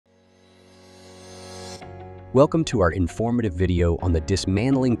Welcome to our informative video on the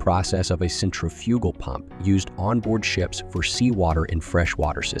dismantling process of a centrifugal pump used onboard ships for seawater and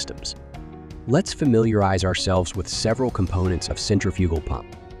freshwater systems. Let's familiarize ourselves with several components of centrifugal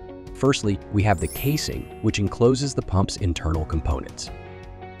pump. Firstly, we have the casing, which encloses the pump's internal components.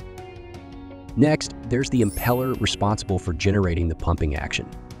 Next, there's the impeller responsible for generating the pumping action.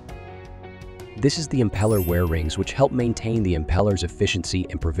 This is the impeller wear rings, which help maintain the impeller's efficiency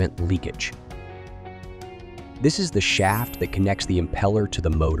and prevent leakage. This is the shaft that connects the impeller to the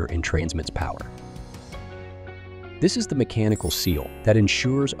motor and transmits power. This is the mechanical seal that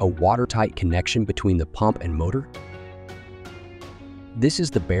ensures a watertight connection between the pump and motor. This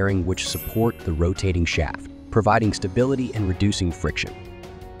is the bearing which support the rotating shaft, providing stability and reducing friction.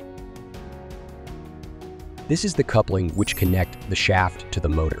 This is the coupling which connect the shaft to the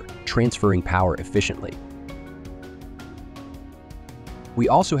motor, transferring power efficiently. We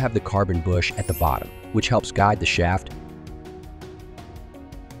also have the carbon bush at the bottom, which helps guide the shaft.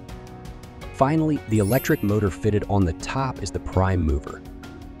 Finally, the electric motor fitted on the top is the prime mover.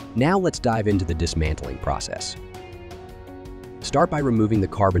 Now let's dive into the dismantling process. Start by removing the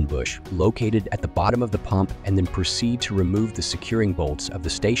carbon bush located at the bottom of the pump and then proceed to remove the securing bolts of the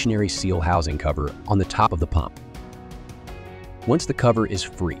stationary seal housing cover on the top of the pump. Once the cover is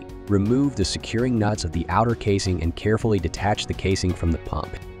free, remove the securing nuts of the outer casing and carefully detach the casing from the pump.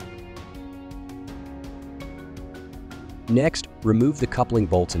 Next, remove the coupling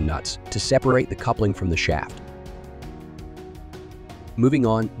bolts and nuts to separate the coupling from the shaft. Moving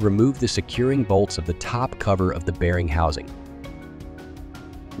on, remove the securing bolts of the top cover of the bearing housing.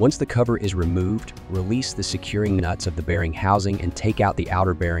 Once the cover is removed, release the securing nuts of the bearing housing and take out the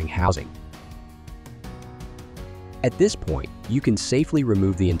outer bearing housing. At this point, you can safely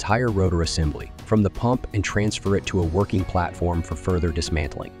remove the entire rotor assembly from the pump and transfer it to a working platform for further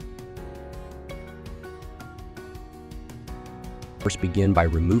dismantling. First, begin by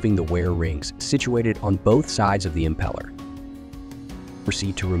removing the wear rings situated on both sides of the impeller.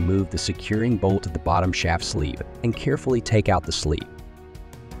 Proceed to remove the securing bolt of the bottom shaft sleeve and carefully take out the sleeve.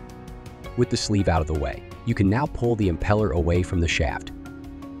 With the sleeve out of the way, you can now pull the impeller away from the shaft.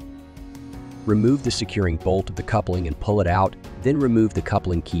 Remove the securing bolt of the coupling and pull it out, then remove the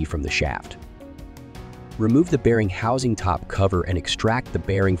coupling key from the shaft. Remove the bearing housing top cover and extract the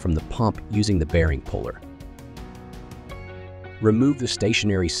bearing from the pump using the bearing puller. Remove the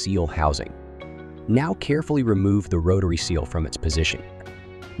stationary seal housing. Now carefully remove the rotary seal from its position.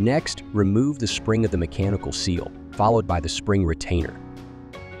 Next, remove the spring of the mechanical seal, followed by the spring retainer.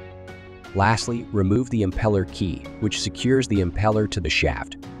 Lastly, remove the impeller key, which secures the impeller to the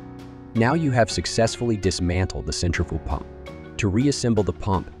shaft. Now you have successfully dismantled the centrifugal pump. To reassemble the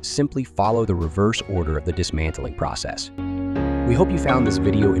pump, simply follow the reverse order of the dismantling process. We hope you found this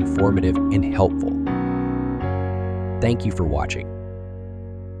video informative and helpful. Thank you for watching.